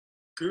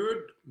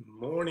Good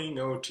morning,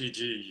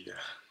 OTG.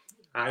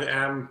 I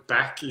am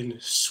back in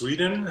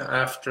Sweden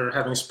after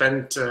having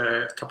spent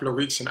a couple of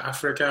weeks in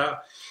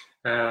Africa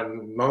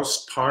and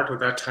most part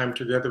of that time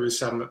together with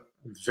some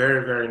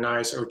very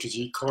nice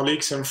OTG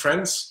colleagues and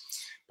friends.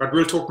 But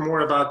we'll talk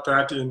more about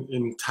that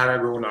in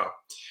Tarragona.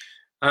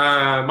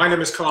 My name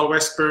is Carl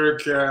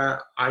Westberg.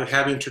 I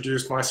have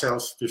introduced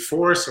myself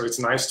before, so it's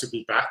nice to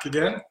be back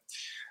again.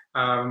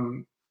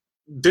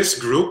 This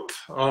group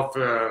of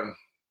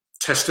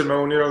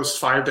testimonials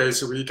 5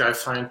 days a week I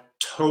find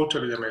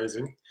totally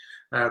amazing.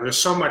 There's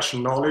so much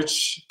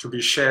knowledge to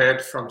be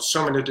shared from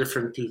so many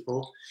different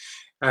people,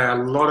 a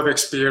lot of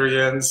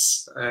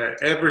experience.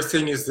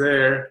 Everything is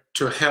there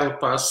to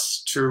help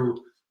us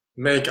to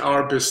make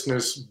our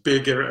business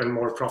bigger and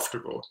more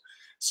profitable.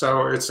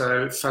 So it's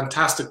a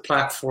fantastic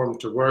platform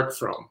to work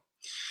from.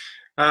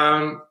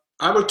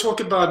 I will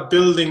talk about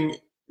building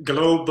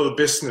global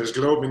business,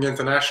 global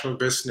international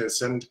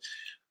business, and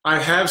I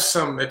have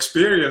some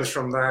experience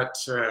from that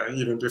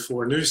even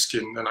before Nu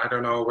Skin, and I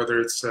don't know whether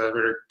it's a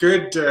very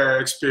good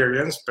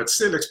experience, but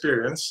still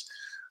experience.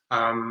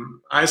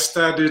 I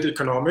studied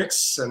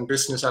economics and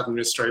business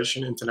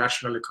administration,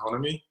 international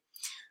economy,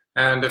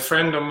 and a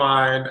friend of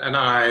mine and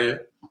I,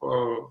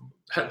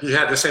 he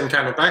had the same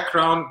kind of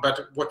background,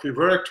 but what we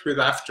worked with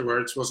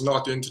afterwards was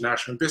not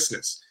international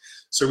business.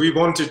 So we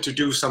wanted to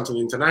do something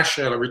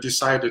international, and we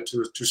decided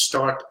to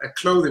start a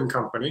clothing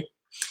company.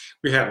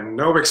 We had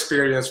no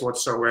experience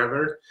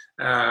whatsoever.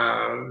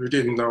 We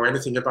didn't know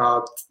anything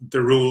about the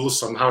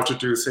rules on how to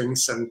do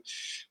things. And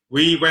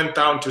we went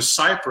down to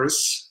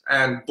Cyprus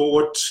and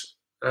bought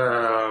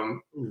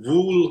lamb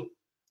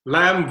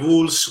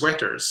wool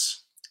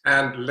sweaters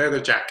and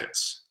leather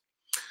jackets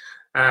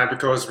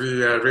because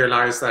we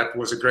realized that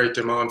was a great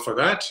demand for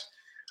that.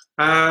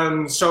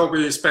 So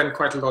we spent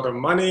quite a lot of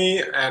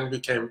money, and we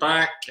came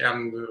back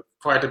and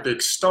quite a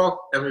big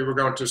stock, and we were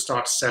going to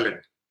start selling.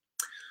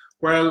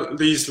 Well,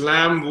 these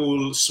lamb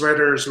wool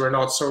sweaters were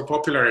not so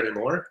popular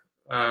anymore,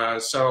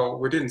 so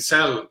we didn't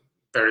sell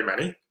very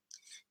many.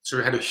 So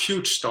we had a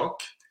huge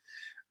stock.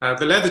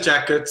 The leather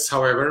jackets,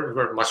 however,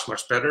 were much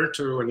better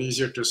and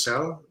easier to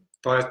sell,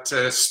 but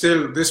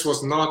still, this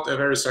was not a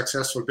very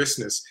successful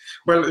business.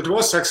 Well, it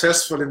was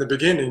successful in the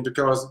beginning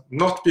because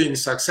not being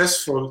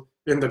successful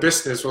in the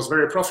business was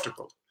very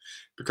profitable,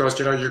 because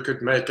you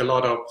could make a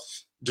lot of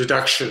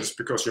deductions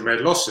because you made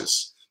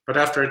losses. But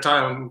after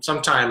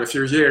a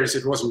few years,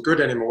 it wasn't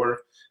good anymore,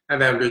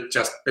 and then we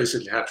just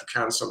basically had to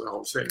cancel the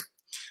whole thing.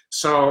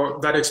 So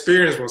that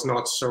experience was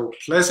not so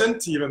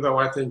pleasant, even though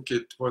I think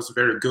it was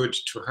very good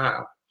to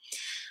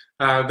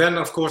have. Then,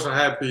 of course, I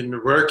have been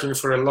working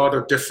for a lot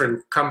of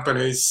different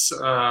companies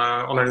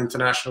on an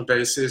international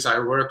basis. I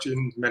worked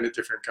in many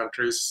different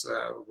countries,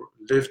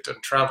 lived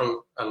and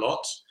traveled a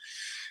lot.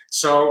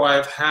 So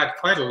I've had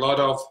quite a lot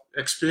of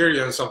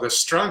experience of the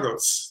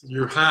struggles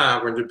you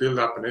have when you build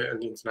up an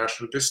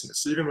international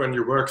business, even when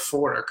you work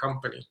for a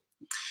company.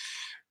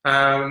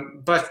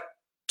 But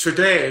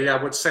today I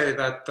would say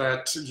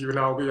that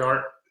we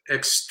are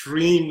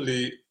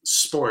extremely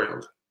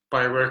spoiled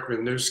by work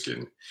with Nu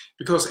Skin,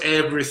 because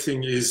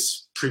everything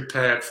is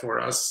prepared for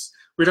us.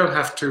 We don't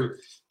have to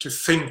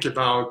think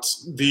about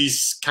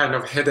these kind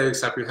of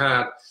headaches that we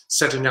had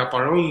setting up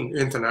our own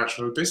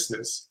international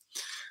business.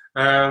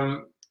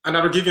 And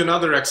I will give you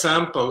another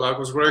example. I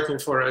was working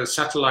for a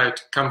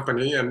satellite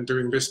company and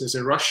doing business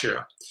in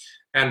Russia,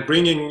 and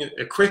bringing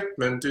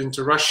equipment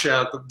into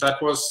Russia,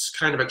 that was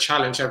kind of a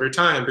challenge every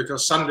time,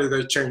 because suddenly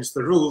they changed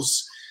the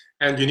rules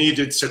and you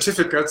needed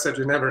certificates that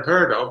you never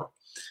heard of.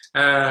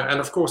 And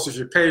of course, if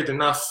you paid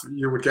enough,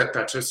 you would get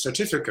that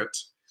certificate.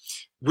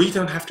 We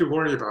don't have to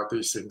worry about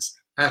these things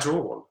at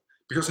all,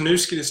 because Nu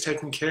Skin is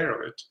taking care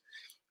of it.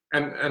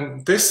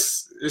 And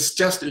this is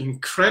just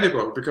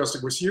incredible, because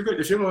if you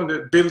want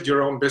to build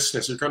your own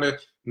business, you're going to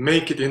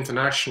make it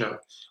international.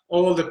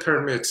 All the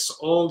permits,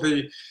 all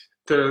the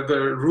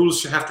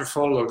rules you have to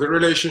follow, the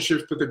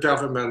relationships with the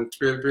government,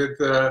 with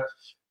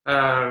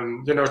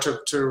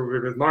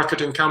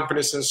marketing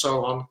companies and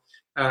so on,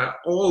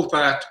 all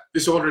that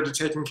is already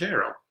taken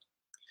care of.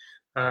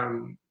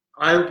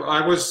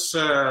 I was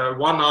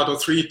one out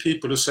of 3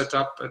 people who set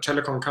up a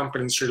telecom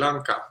company in Sri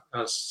Lanka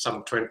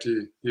some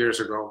 20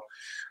 years ago.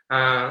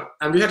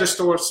 And we had to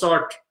start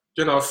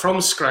from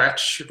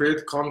scratch,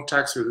 with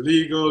contacts with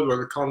legal,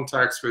 with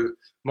contacts with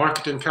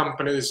marketing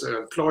companies,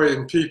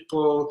 employing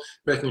people,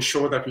 making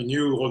sure that we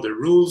knew all the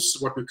rules,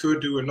 what we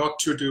could do and not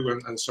to do,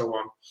 and so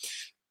on.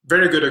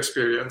 Very good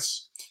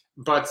experience.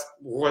 But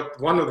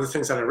one of the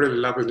things that I really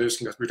love with Nu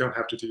Skin is that we don't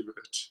have to deal with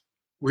it.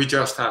 We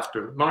just have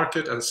to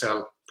market and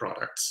sell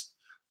products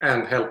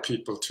and help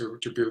people to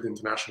build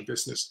international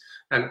business.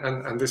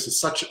 And this is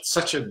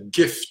such a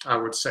gift, I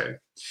would say.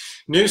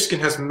 Nu Skin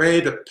has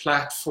made a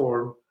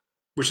platform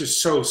which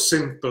is so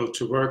simple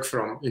to work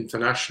from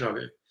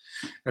internationally.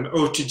 And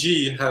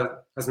OTG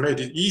has made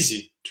it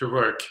easy to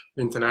work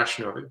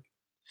internationally.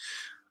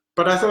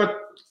 But I thought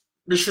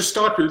we should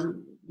start with,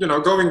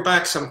 going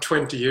back some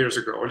 20 years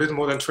ago, a little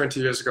more than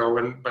 20 years ago,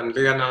 when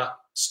Lena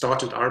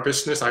started our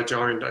business. I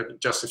joined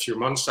just a few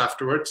months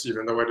afterwards,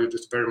 even though I did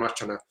it very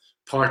much on a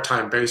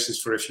part-time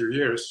basis for a few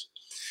years.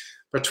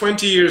 But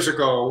 20 years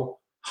ago,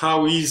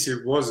 how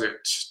easy was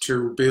it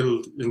to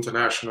build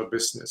international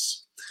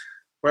business?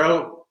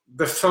 Well,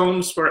 the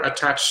phones were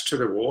attached to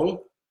the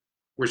wall,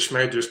 which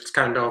made you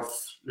kind of,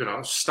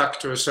 stuck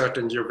to a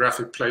certain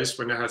geographic place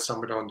when you had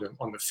somebody on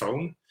the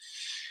phone.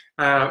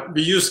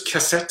 We used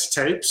cassette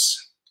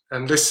tapes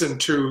and listened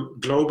to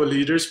global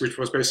leaders, which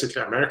was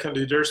basically American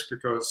leaders,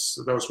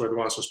 because those were the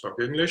ones who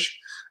spoke English,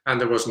 and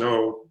there was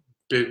no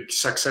big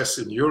success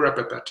in Europe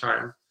at that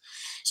time.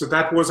 So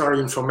that was our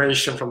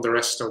information from the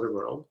rest of the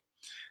world.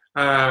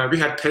 We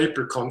had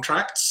paper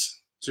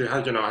contracts. So you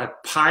had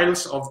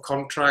piles of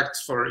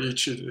contracts for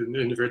each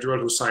individual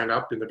who signed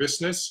up in the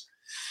business.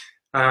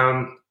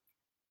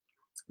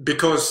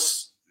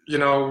 Because we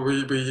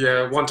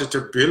wanted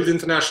to build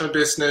international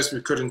business,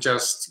 we couldn't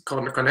just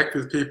connect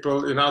with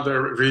people in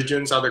other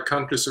regions, other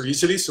countries so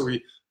easily. So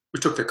we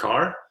took the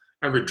car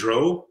and we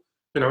drove,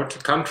 to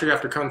country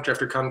after country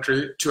after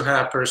country to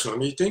have personal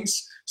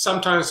meetings.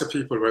 Sometimes the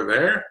people were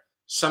there,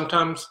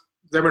 sometimes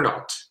they were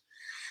not.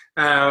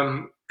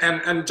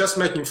 And just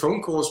making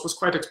phone calls was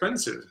quite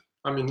expensive.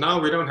 I mean, now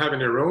we don't have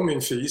any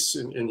roaming fees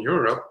in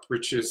Europe,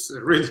 which is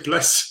really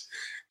blessed.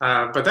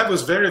 But that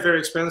was very, very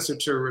expensive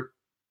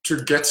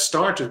to get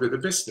started with the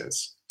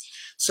business.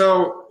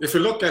 So if you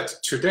look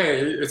at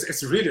today,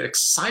 it's really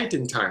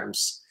exciting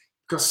times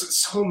because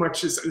so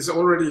much is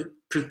already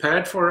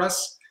prepared for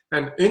us.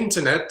 And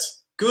internet,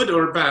 good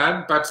or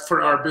bad, but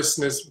for our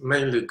business,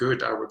 mainly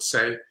good, I would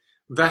say,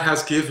 that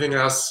has given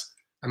us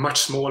a much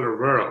smaller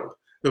world.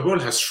 The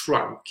world has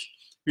shrunk.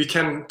 We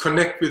can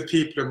connect with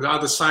people on the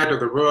other side of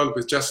the world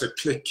with just a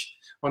click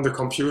on the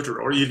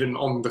computer or even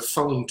on the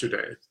phone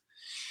today.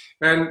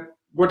 And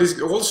what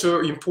is also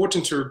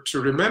important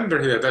to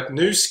remember here, that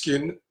Nu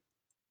Skin,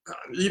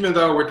 even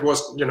though it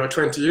was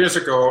 20 years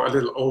ago a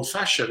little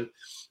old-fashioned,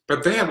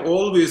 but they have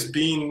always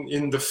been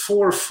in the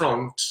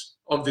forefront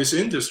of this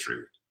industry.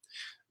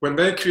 When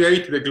they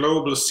created the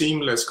global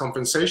seamless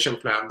compensation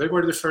plan, they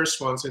were the first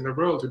ones in the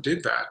world who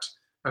did that.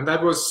 And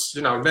that was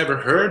never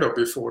heard of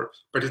before,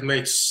 but it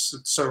makes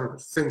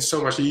things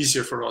so much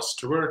easier for us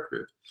to work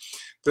with.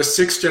 The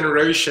 6th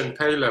generation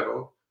pay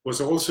level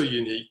was also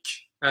unique.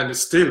 And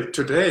still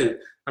today,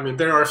 I mean,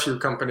 there are a few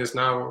companies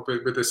now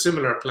with a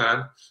similar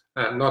plan,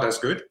 not as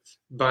good,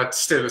 but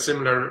still a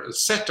similar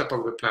setup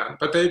of the plan.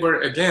 But they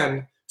were,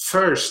 again,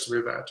 first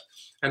with that.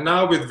 And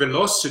now with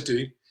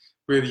Velocity,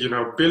 with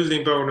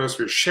building bonus,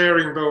 with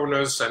sharing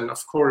bonus, and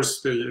of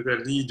course the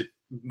lead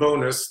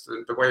bonus,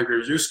 the way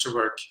we're used to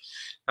work,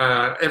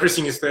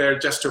 everything is there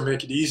just to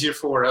make it easier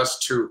for us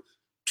to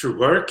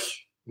work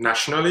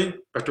nationally,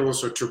 but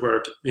also to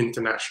work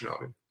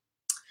internationally.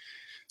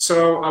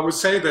 So I would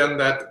say then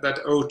that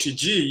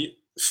OTG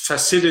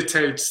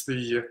facilitates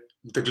the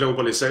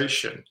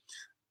globalization.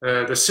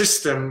 The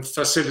system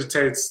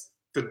facilitates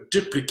the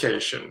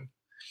duplication.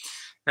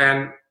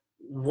 And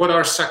what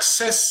our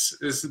success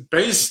is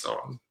based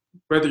on,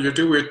 whether you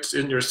do it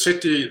in your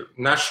city,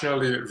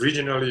 nationally,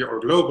 regionally, or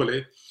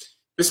globally,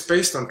 is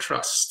based on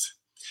trust.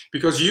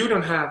 Because you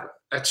don't have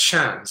a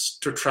chance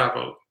to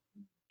travel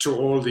to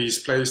all these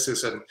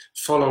places and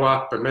follow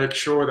up and make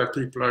sure that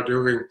people are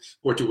doing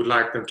what you would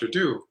like them to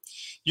do.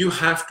 You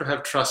have to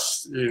have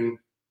trust in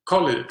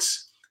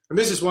colleagues. And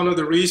this is one of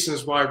the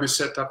reasons why we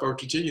set up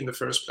OTG in the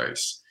first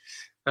place.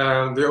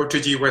 The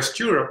OTG West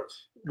Europe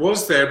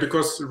was there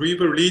because we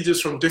were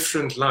leaders from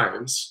different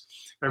lines.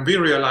 And we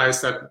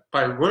realized that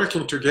by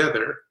working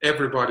together,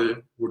 everybody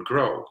would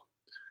grow.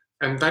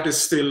 And that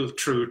is still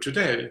true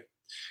today.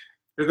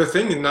 The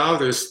thing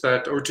now is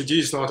that OTG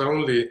is not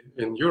only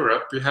in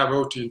Europe, we have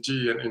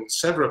OTG in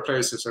several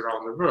places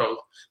around the world.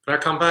 But I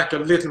come back a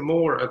little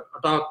more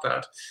about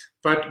that.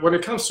 But when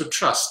it comes to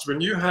trust,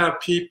 when you have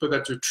people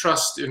that you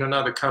trust in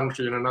another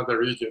country, in another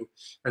region,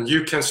 and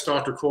you can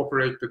start to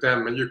cooperate with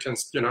them, and you can,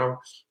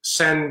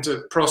 send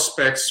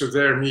prospects to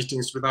their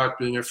meetings without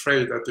being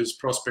afraid that these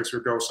prospects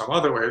will go some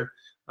other way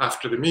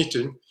after the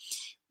meeting,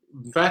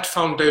 that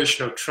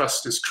foundation of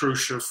trust is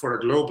crucial for a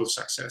global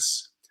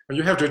success. And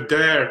you have to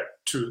dare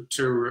to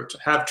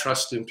have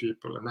trust in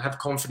people and have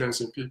confidence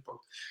in people.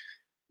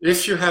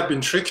 If you have been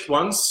tricked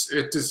once,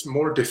 it is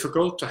more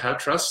difficult to have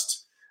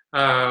trust.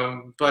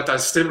 But I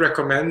still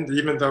recommend,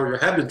 even though you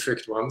have been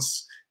tricked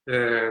once,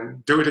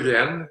 do it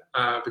again,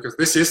 because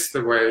this is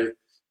the way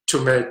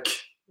to make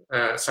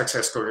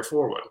success going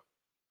forward.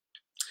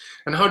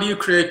 And how do you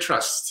create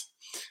trust?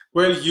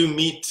 Well, you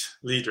meet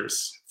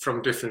leaders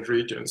from different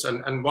regions.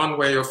 And one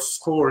way, of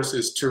course,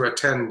 is to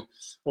attend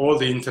all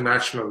the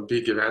international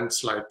big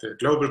events like the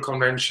Global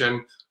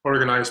Convention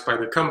organized by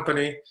the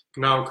company,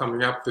 now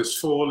coming up this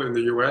fall in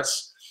the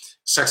US,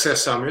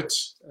 Success Summit,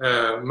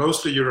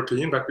 mostly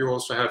European, but we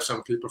also have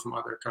some people from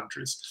other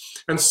countries.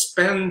 And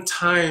spend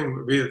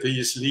time with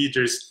these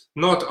leaders,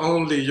 not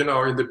only in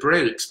the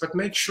breaks, but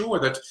make sure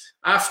that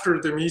after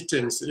the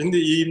meetings, in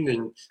the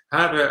evening,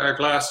 have a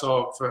glass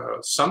of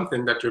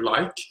something that you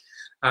like.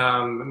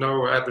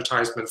 No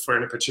advertisement for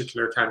any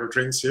particular kind of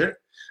drinks here.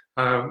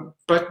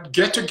 But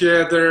get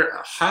together,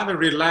 have a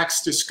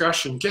relaxed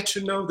discussion, get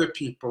to know the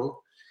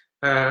people.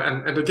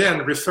 And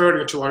again,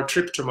 referring to our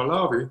trip to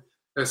Malawi,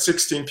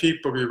 16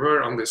 people we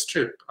were on this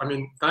trip. I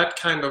mean, that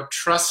kind of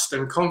trust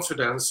and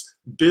confidence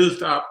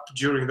built up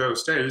during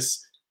those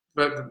days,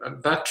 but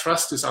that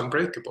trust is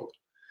unbreakable.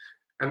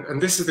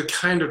 And this is the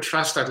kind of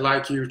trust I'd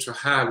like you to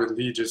have with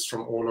leaders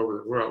from all over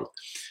the world.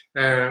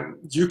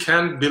 You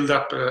can build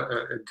up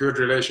a good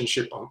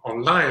relationship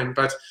online,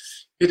 but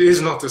it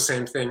is not the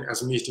same thing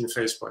as meeting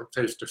face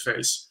to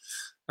face.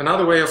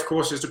 Another way, of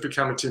course, is to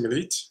become a team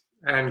elite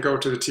and go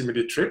to the team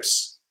elite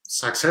trips.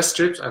 Success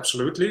trips,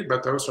 absolutely,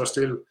 but those are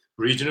still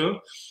regional.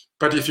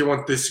 But if you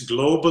want this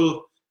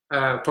global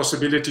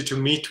possibility to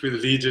meet with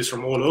leaders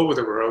from all over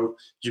the world,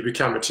 you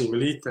become a team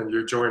elite and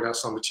you join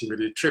us on the team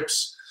elite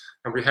trips.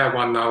 And we have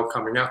one now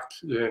coming up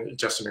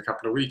just in a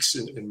couple of weeks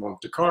in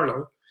Monte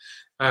Carlo,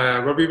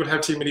 where we will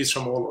have team elites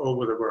from all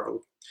over the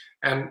world.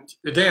 And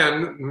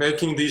again,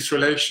 making these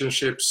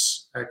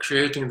relationships,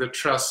 creating the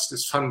trust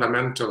is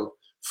fundamental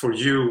for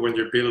you when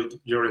you build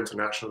your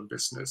international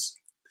business.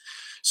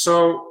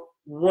 So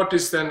what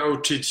is then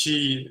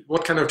OTG?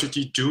 What can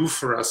OTG do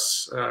for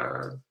us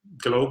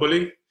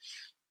globally?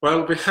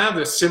 Well, we have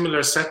a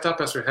similar setup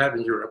as we have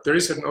in Europe. There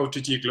is an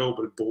OTG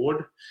global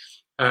board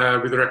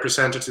with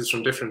representatives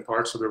from different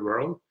parts of the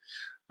world.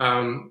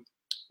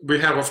 We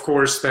have, of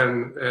course,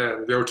 then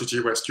the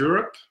OTG West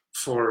Europe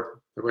for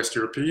the West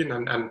European,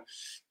 and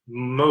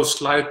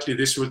most likely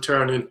this will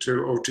turn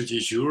into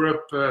OTG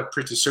Europe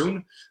pretty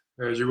soon.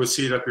 You will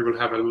see that we will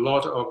have a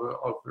lot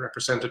of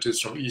representatives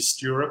from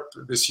East Europe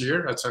this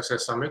year at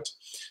Success Summit.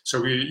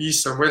 So we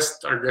East and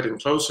West are getting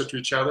closer to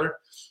each other.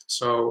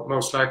 So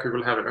most likely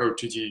we'll have an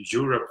OTG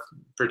Europe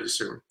pretty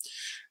soon.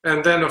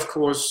 And then, of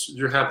course,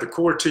 you have the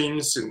core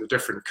teams in the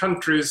different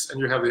countries, and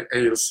you have the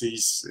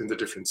ALCs in the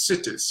different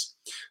cities.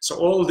 So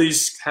all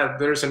these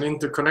there's an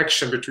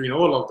interconnection between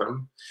all of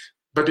them,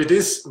 but it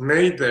is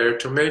made there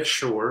to make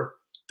sure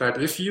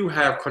that if you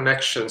have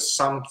connections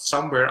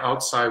somewhere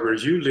outside where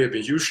you live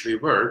and usually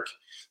work,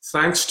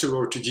 thanks to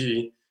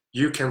OTG,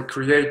 you can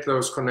create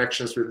those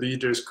connections with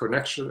leaders,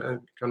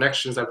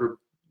 connections that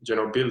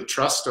will build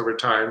trust over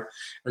time,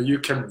 and you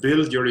can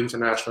build your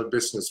international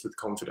business with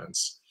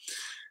confidence.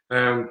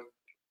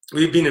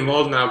 We've been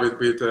involved now with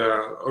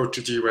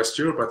OTG West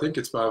Europe. I think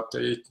it's about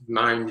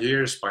 8-9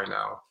 years by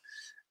now.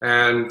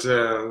 And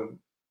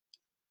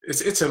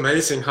it's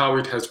amazing how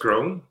it has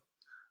grown.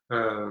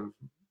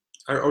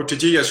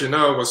 OTG, as you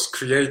know, was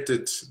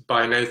created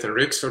by Nathan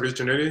Ricks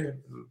originally,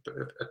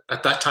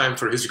 at that time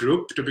for his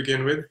group to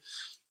begin with.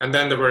 And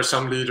then there were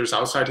some leaders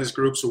outside his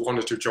groups who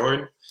wanted to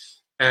join.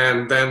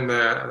 And then,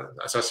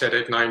 as I said,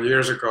 8-9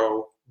 years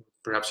ago,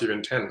 perhaps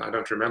even 10, I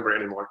don't remember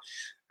anymore,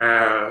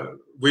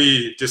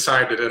 we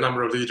decided, a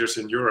number of leaders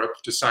in Europe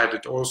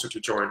decided also to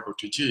join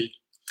OTG.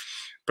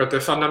 But the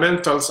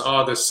fundamentals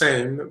are the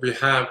same. We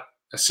have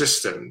a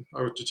system,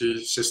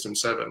 OTG System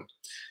 7.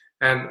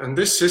 And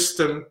this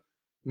system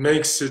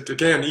makes it,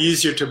 again,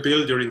 easier to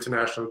build your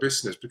international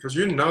business, because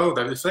you know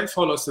that if they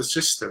follow the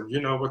system, you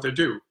know what they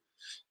do.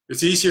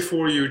 It's easier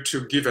for you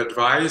to give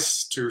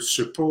advice, to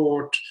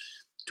support,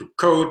 to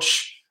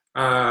coach,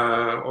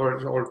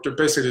 or to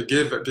basically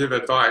give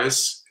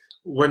advice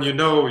when you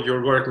know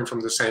you're working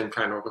from the same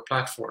kind of a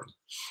platform.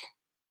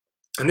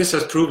 And this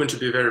has proven to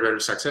be very,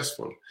 very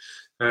successful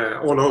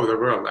all over the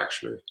world,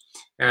 actually.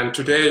 And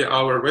today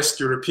our West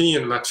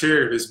European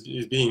material is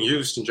being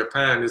used in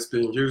Japan, is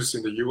being used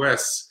in the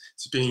US,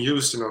 it's being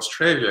used in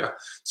Australia.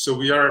 So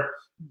we are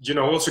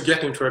also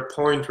getting to a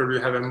point where we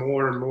have a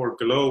more and more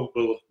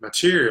global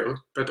material,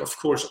 but of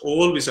course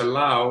always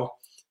allow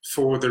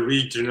for the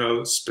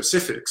regional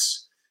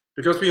specifics,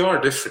 because we are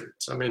different.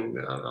 I mean,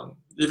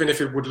 even if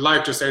you would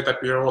like to say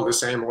that we are all the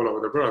same all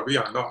over the world, we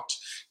are not.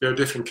 We have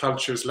different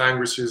cultures,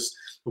 languages,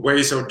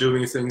 ways of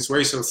doing things,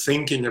 ways of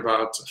thinking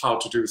about how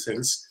to do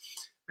things.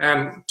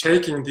 And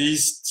taking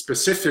these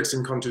specifics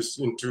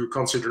into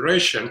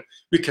consideration,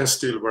 we can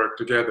still work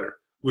together,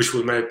 which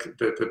will make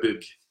the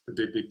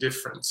big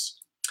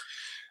difference.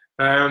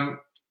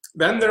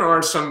 Then there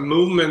are some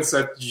movements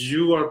that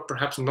you are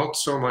perhaps not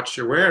so much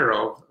aware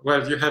of.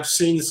 Well, you have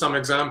seen some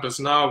examples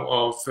now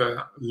of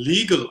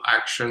legal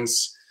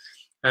actions.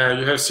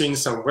 You have seen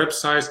some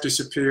websites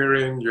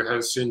disappearing. You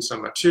have seen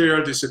some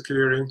material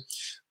disappearing.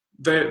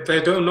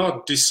 They do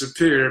not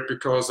disappear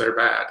because they're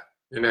bad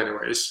in any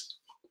ways.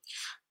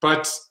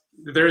 But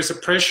there is a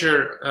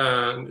pressure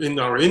in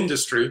our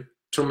industry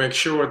to make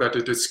sure that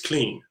it is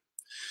clean.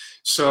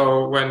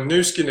 So when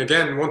Nu Skin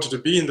again wanted to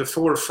be in the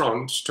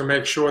forefront to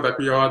make sure that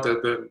we are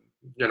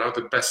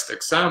the best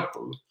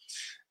example,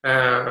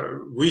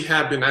 we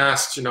have been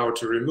asked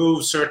to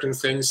remove certain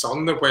things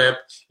on the web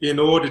in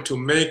order to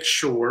make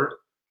sure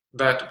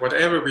that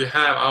whatever we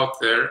have out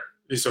there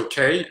is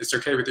okay. It's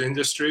okay with the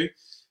industry.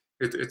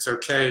 It's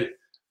okay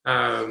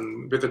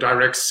with the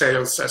direct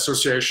sales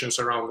associations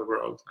around the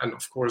world, and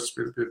of course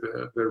with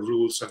the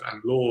rules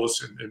and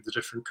laws in the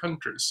different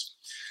countries.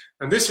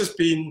 And this has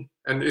been,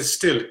 and is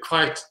still,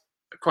 quite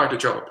a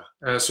job.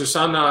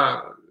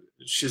 Susanna,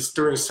 she's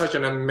doing such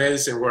an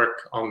amazing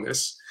work on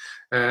this.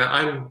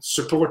 I'm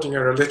supporting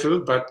her a little,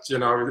 but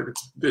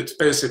it's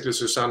basically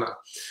Susanna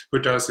who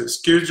does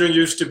this. Gudrun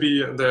used to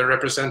be the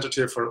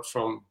representative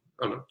from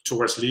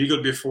towards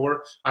legal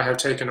before. I have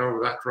taken over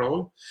that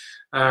role.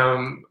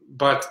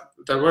 But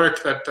the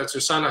work that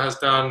Susanna has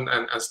done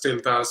and still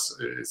does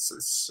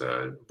is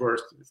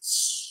worth.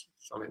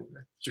 I mean,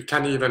 you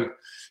can't even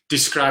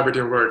describe it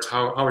in words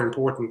how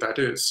important that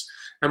is.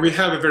 And we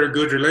have a very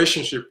good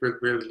relationship with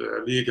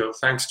legal,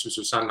 thanks to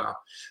Susanna.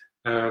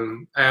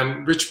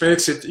 And which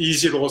makes it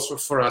easier also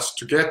for us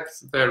to get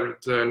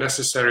the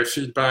necessary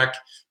feedback,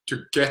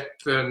 to get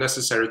the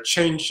necessary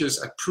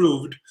changes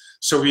approved,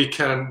 so we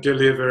can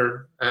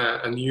deliver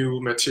a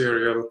new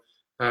material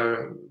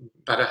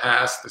that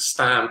has the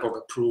stamp of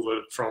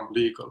approval from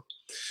legal.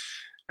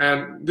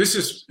 And this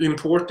is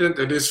important.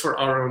 It is for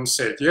our own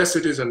sake. Yes,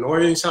 it is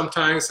annoying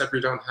sometimes that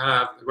we don't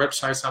have the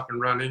websites up and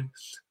running,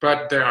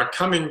 but they are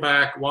coming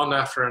back one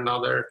after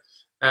another.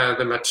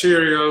 The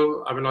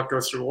material, I will not go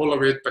through all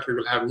of it, but we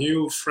will have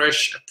new,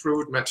 fresh,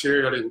 approved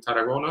material in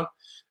Tarragona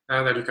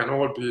that you can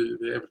all be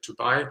able to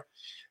buy.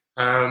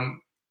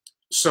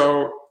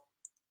 So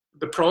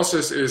the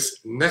process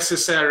is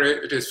necessary.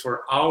 It is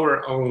for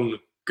our own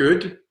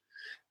good,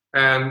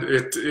 and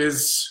it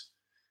is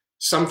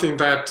something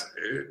that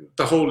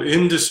the whole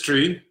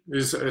industry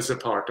is a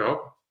part of.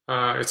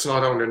 It's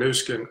not only Nu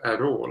Skin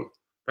at all,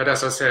 but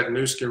as I said,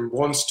 Nu Skin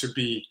wants to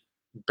be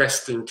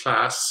best in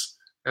class,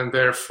 and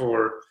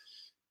therefore,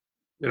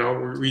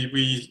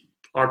 we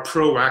are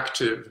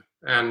proactive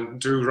and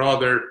do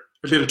rather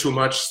a little too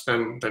much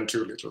than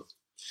too little.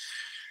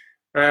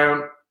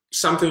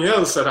 Something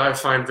else that I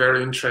find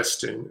very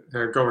interesting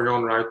going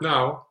on right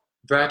now,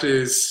 that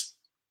is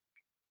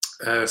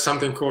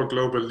something called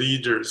global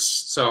leaders.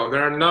 So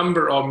there are a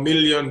number of $1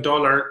 million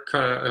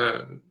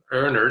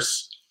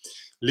earners,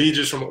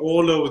 leaders from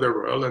all over the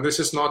world, and this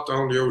is not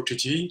only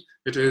OTG,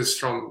 it is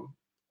from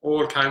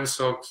all kinds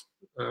of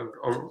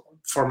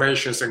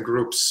formations and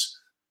groups,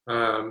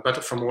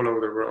 but from all over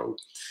the world.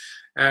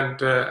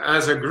 And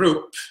as a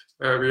group,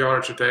 we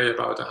are today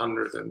about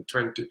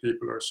 120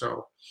 people or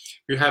so.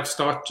 We have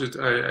started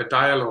a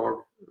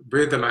dialogue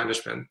with the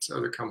management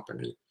of the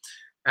company.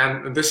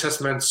 And this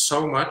has meant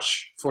so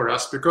much for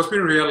us, because we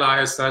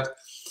realize that,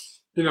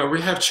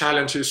 we have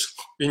challenges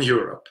in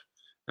Europe,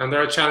 and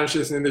there are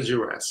challenges in the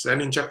US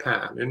and in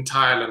Japan, in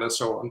Thailand and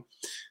so on.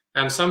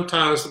 And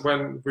sometimes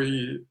when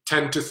we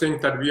tend to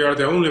think that we are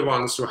the only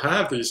ones who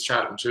have these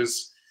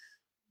challenges,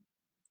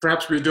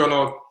 perhaps we do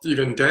not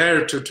even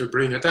dare to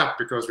bring it up,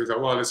 because we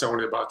thought, well, it's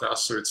only about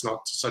us, so it's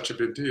not such a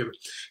big deal.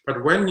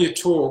 But when you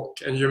talk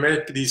and you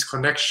make these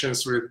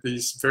connections with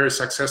these very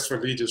successful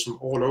leaders from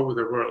all over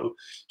the world,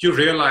 you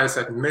realize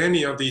that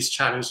many of these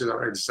challenges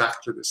are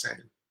exactly the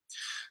same.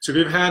 So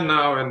we've had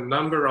now a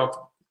number of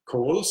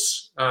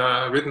calls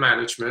with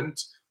management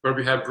where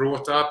we have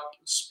brought up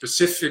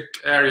specific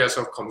areas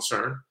of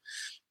concern,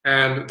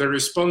 and the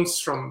response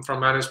from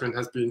management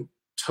has been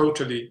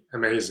totally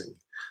amazing.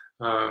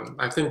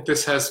 I think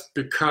this has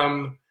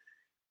become,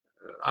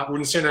 I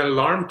wouldn't say an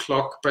alarm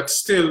clock, but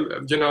still,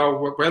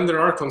 when there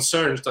are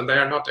concerns and they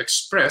are not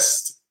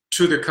expressed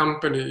to the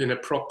company in a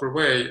proper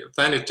way,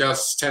 then it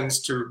just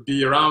tends to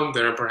be around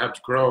there and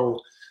perhaps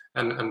grow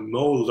and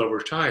mold over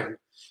time.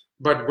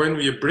 But when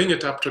we bring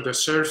it up to the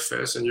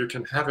surface and you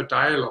can have a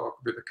dialogue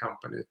with the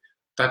company,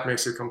 that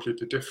makes it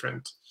completely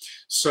different.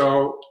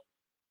 So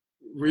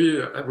we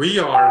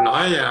are, and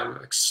I am,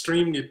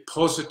 extremely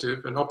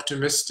positive and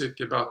optimistic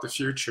about the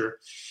future.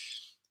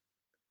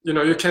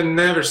 You can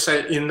never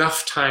say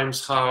enough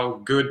times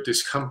how good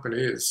this company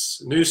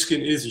is. Nu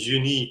Skin is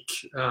unique,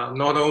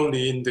 not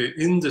only in the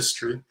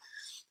industry,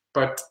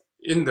 but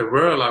in the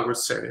world, I would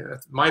say.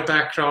 My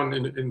background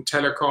in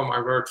telecom,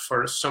 I worked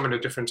for so many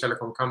different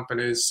telecom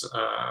companies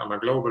on a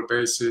global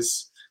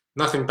basis.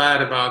 Nothing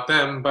bad about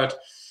them, but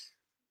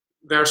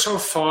they're so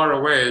far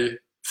away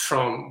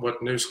from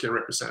what Nu Skin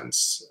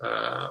represents.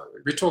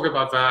 We talk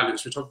about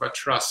values, we talk about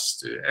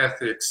trust,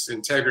 ethics,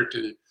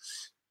 integrity,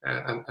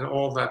 and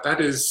all that.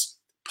 That is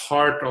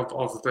part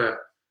of the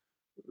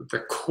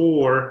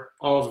core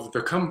of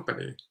the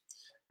company.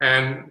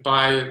 And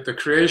by the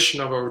creation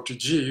of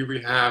OTG,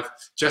 we have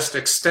just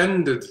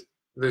extended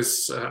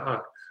this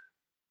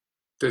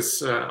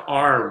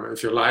arm,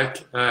 if you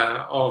like,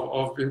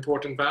 of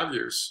important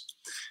values.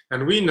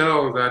 And we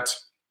know that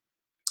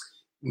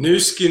Nu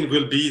Skin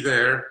will be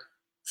there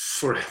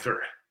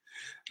forever.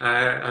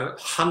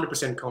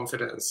 100%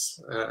 confidence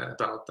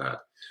about that.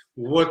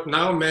 What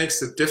now makes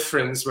the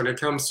difference when it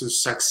comes to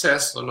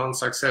success or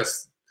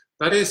non-success,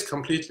 that is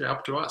completely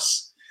up to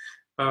us.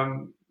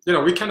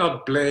 We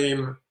cannot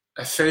blame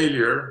a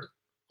failure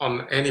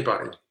on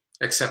anybody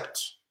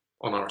except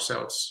on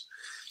ourselves.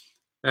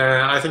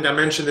 I think I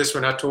mentioned this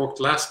when I talked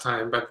last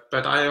time,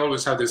 but I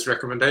always have this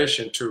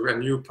recommendation to a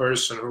new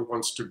person who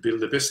wants to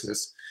build a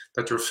business,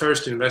 that your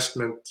first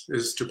investment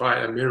is to buy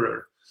a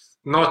mirror.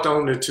 Not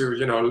only to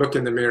look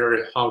in the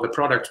mirror how the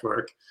product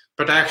work,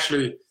 but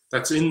actually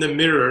that's in the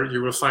mirror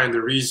you will find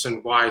the reason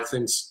why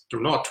things do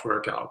not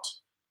work out.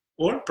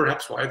 or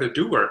perhaps why they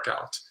do work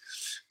out.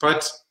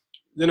 But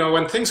you know,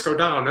 when things go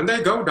down, and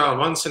they go down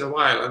once in a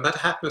while, and that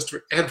happens to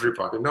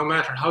everybody, no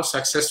matter how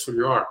successful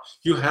you are,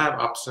 you have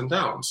ups and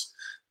downs.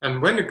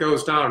 And when it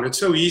goes down, it's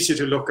so easy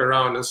to look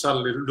around and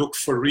suddenly look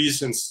for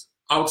reasons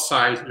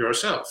outside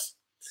yourself.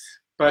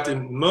 But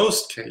in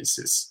most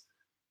cases,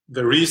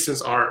 the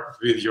reasons are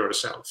with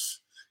yourself.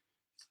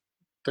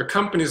 The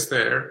company is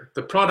there,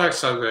 the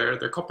products are there,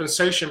 the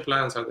compensation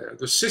plans are there,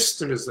 the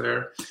system is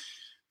there.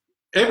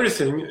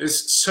 Everything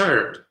is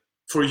served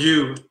for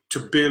you to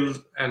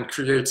build and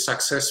create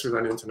success with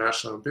an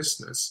international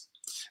business.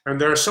 And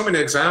there are so many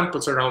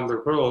examples around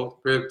the world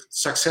with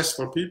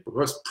successful people who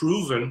have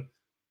proven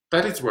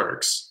that it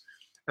works.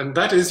 And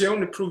that is the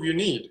only proof you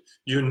need.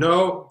 You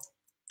know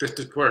that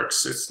it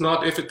works. It's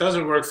not, if it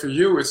doesn't work for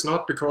you, it's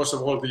not because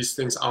of all these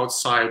things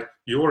outside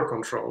your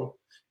control.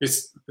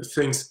 It's the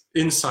things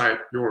inside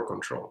your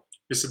control.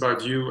 It's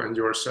about you and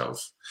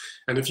yourself.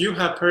 And if you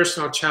have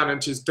personal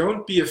challenges,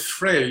 don't be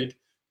afraid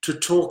to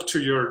talk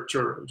to your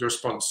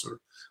sponsor.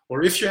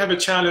 Or if you have a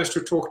challenge to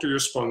talk to your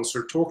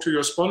sponsor, talk to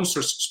your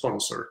sponsor's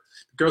sponsor,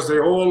 because they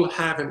all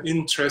have an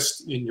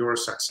interest in your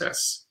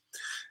success.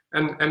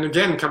 And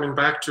again, coming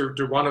back to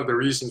one of the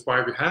reasons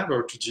why we have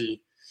OTG,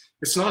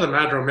 it's not a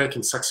matter of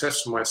making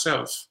success for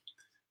myself.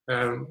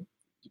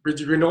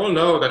 We all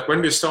know that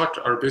when we start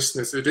our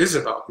business, it is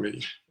about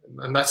me,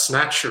 and that's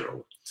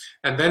natural.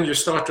 And then you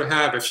start to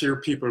have a few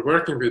people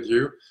working with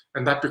you,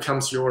 and that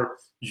becomes your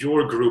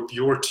group,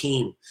 your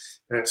team.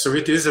 So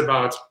it is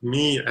about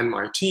me and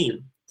my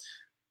team.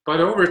 But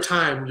over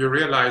time, you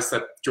realize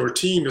that your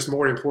team is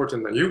more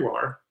important than you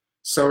are.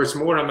 So it's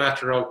more a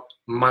matter of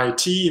my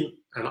team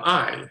and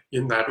I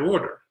in that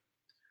order.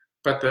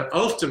 But the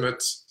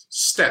ultimate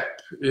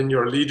step in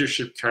your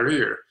leadership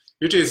career,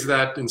 it is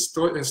that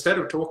instead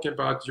of talking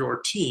about your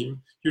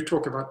team, you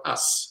talk about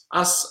us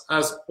as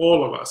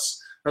all of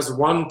us, as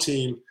one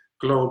team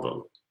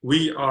global.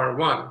 We are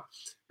one.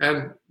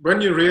 And when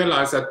you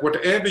realize that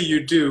whatever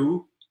you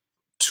do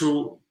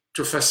to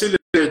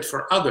facilitate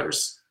for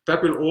others,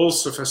 that will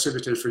also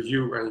facilitate for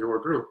you and your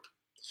group.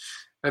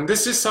 And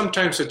this is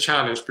sometimes a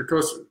challenge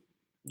because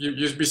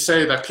we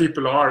say that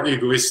people are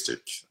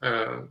egoistic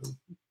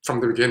from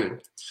the beginning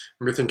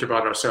when we think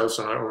about ourselves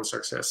and our own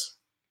success.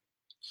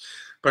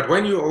 But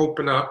when you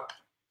open up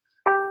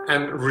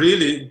and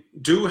really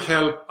do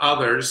help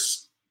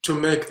others to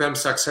make them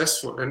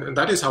successful, and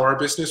that is how our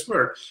business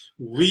works,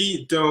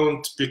 we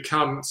don't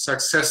become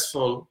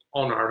successful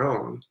on our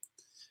own.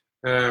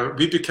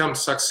 We become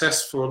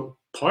successful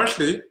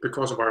partly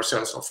because of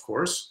ourselves, of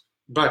course,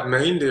 but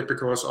mainly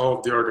because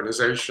of the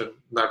organization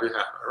that we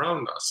have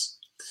around us.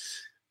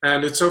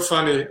 And it's so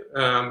funny,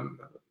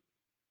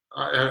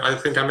 I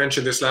think I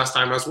mentioned this last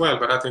time as well,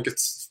 but I think it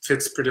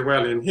fits pretty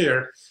well in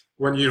here.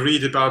 When you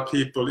read about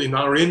people in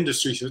our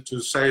industry to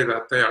say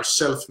that they are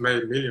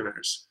self-made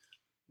millionaires,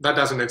 that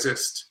doesn't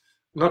exist.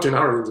 Not in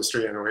our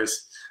industry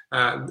anyways.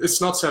 It's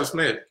not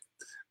self-made,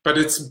 but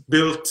it's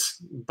built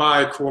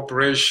by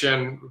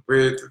cooperation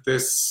with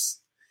this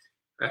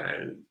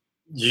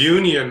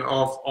union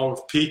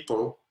of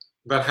people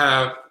that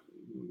have,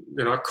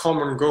 you know, a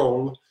common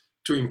goal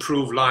to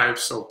improve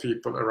lives of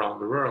people around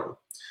the world.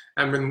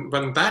 And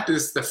when that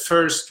is the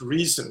first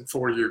reason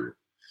for you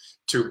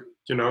to,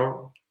 you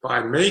know,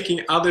 by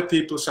making other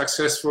people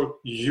successful,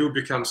 you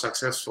become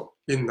successful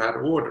in that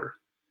order,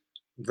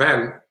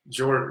 then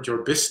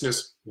your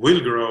business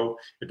will grow.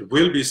 It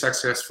will be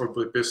successful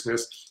with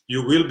business.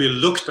 You will be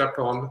looked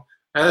upon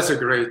as a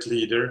great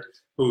leader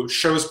who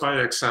shows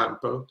by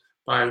example,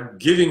 by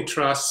giving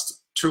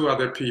trust to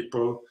other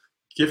people,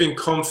 giving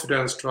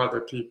confidence to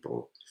other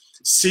people.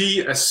 See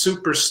a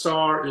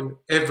superstar in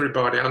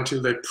everybody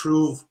until they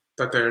prove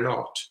that they're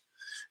not.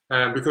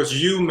 Because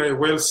you may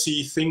well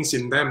see things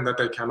in them that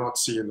they cannot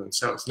see in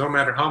themselves. No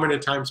matter how many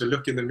times they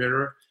look in the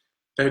mirror,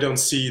 they don't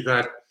see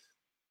that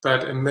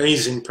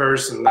amazing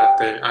person that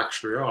they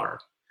actually are.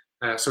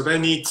 So they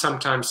need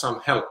sometimes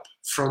some help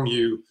from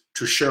you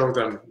to show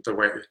them the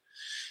way.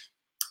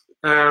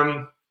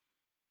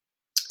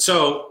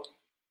 So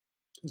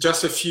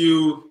just a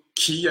few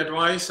key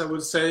advice, I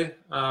would say,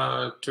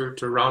 to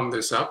round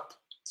this up.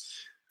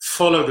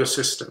 Follow the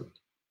system.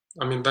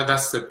 I mean,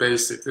 that's the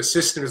basic. The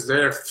system is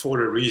there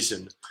for a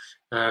reason.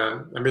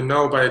 We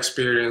know by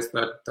experience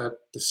that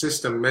the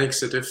system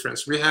makes a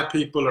difference. We have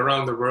people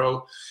around the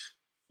world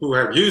who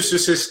have used the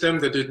system.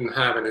 They didn't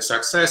have any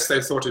success.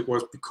 They thought it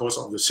was because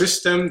of the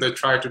system. They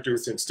tried to do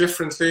things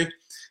differently,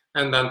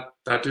 and then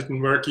that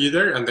didn't work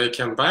either. And they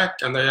came back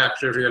and they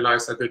actually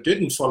realized that they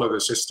didn't follow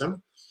the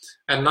system.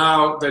 And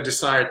now they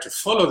decide to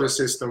follow the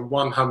system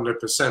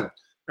 100%,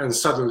 and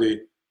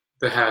suddenly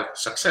they have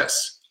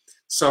success.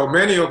 So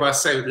many of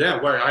us say, yeah,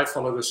 well, I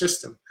follow the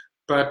system,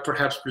 but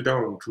perhaps we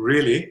don't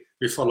really.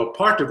 We follow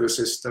part of the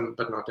system,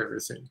 but not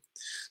everything.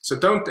 So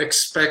don't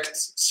expect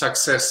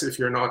success if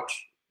you're not,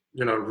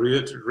 you know,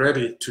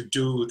 ready to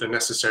do the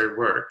necessary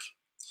work.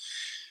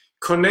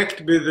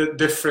 Connect with the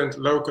different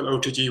local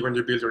OTG when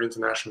you build your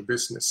international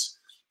business.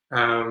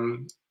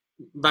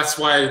 that's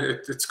why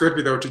it's good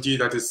with OTG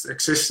that it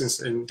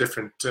exists in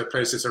different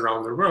places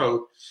around the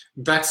world.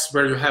 That's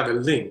where you have a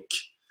link.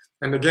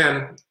 And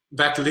again,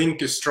 that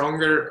link is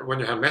stronger when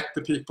you have met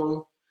the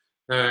people.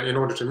 In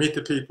order to meet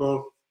the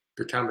people,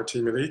 become a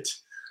team elite,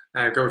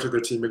 go to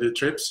the team elite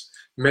trips,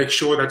 make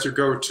sure that you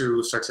go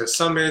to Success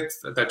Summit,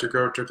 that you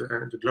go to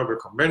the Global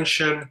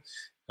Convention,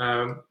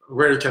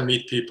 where you can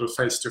meet people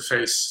face to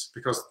face,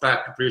 because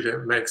that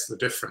really makes the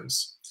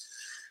difference.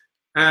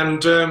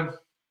 And I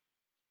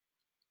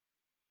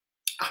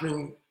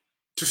mean,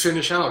 to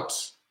finish out,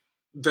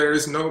 there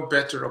is no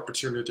better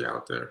opportunity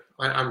out there.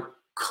 I'm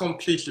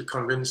completely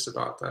convinced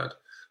about that.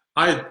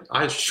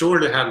 I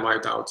surely had my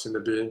doubts in the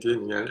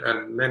beginning,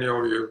 and many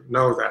of you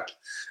know that.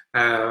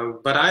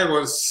 But I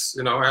was,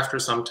 after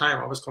some time,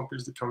 I was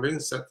completely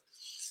convinced that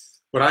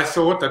what I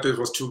thought that it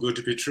was too good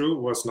to be true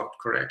was not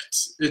correct.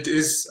 It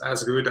is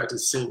as good as it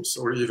seems,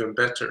 or even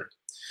better.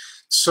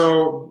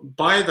 So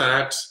by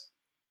that,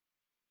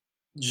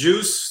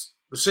 use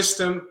the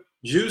system,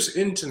 use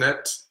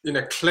internet in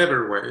a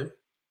clever way.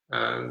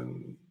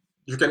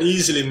 You can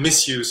easily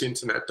misuse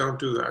internet, don't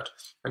do that.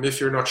 And if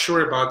you're not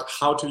sure about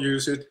how to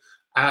use it,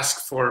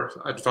 ask for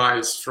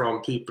advice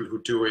from people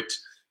who do it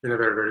in a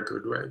very, very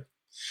good way.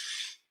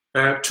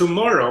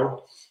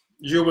 Tomorrow,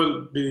 you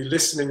will be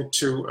listening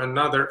to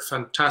another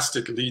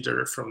fantastic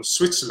leader from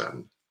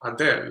Switzerland,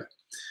 Adele.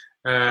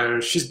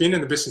 She's been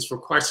in the business for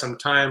quite some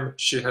time.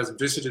 She has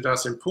visited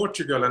us in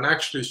Portugal, and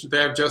actually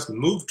they have just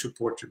moved to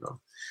Portugal.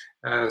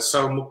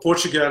 So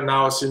Portugal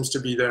now seems to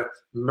be the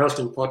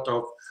melting pot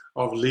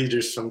of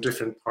leaders from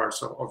different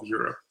parts of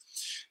Europe.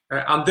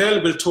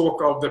 Adele will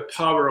talk of the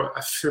power of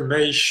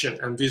affirmation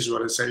and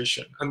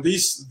visualization. And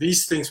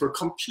these things were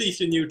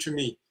completely new to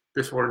me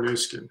before Nu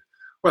Skin.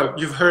 Well,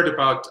 you've heard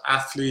about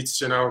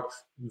athletes,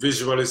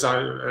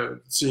 visualizing,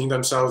 seeing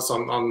themselves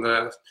on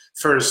the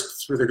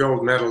first with a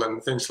gold medal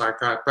and things like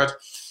that. But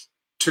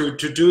to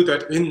do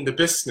that in the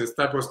business,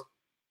 that was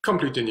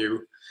completely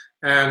new.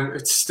 And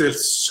it's still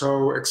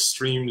so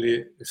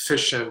extremely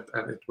efficient,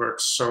 and it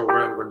works so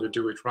well when you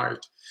do it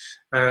right.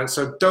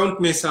 So don't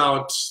miss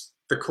out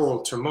the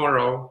call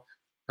tomorrow,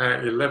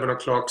 11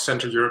 o'clock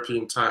Central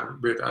European time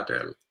with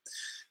Adele.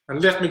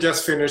 And let me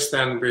just finish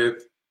then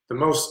with the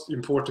most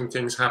important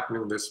things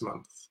happening this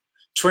month.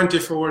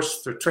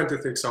 24th to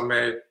 26th of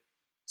May,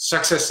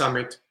 Success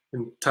Summit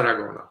in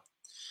Tarragona.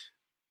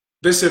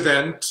 This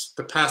event,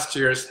 the past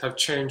years, have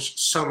changed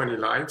so many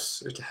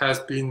lives. It has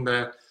been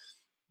the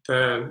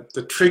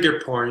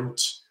trigger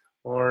point,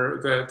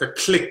 or the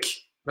click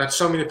that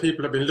so many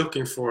people have been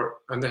looking for,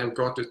 and they have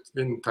got it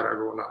in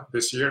Tarragona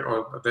this year,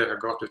 or they have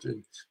got it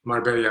in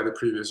Marbella the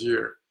previous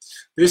year.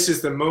 This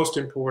is the most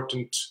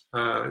important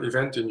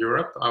event in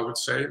Europe, I would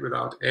say,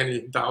 without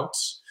any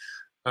doubts.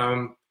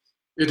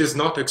 It is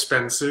not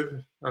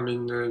expensive. I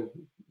mean,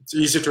 it's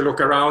easy to look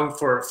around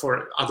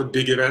for other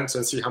big events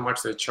and see how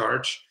much they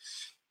charge.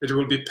 It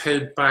will be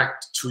paid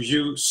back to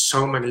you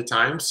so many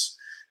times,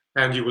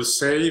 and you will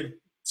save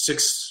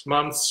 6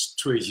 months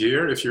to a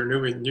year if you're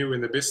new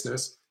in the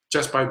business,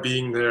 just by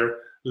being there,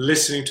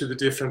 listening to the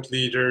different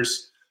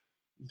leaders,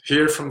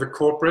 hear from the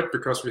corporate,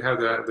 because we have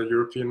the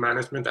European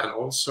management, and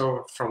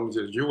also from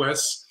the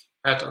US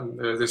at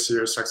this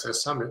year's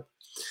Success Summit.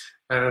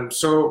 And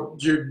so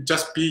you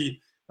just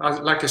be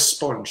like a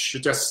sponge. You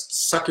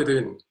just suck it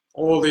in,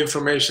 all the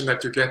information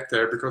that you get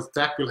there, because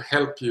that will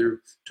help you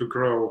to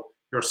grow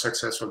your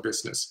successful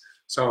business.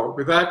 So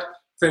with that,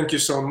 thank you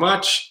so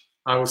much.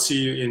 I will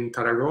see you in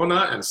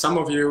Tarragona, and some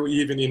of you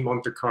even in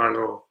Monte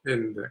Carlo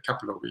in a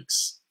couple of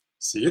weeks.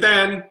 See you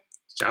then.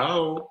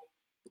 Ciao.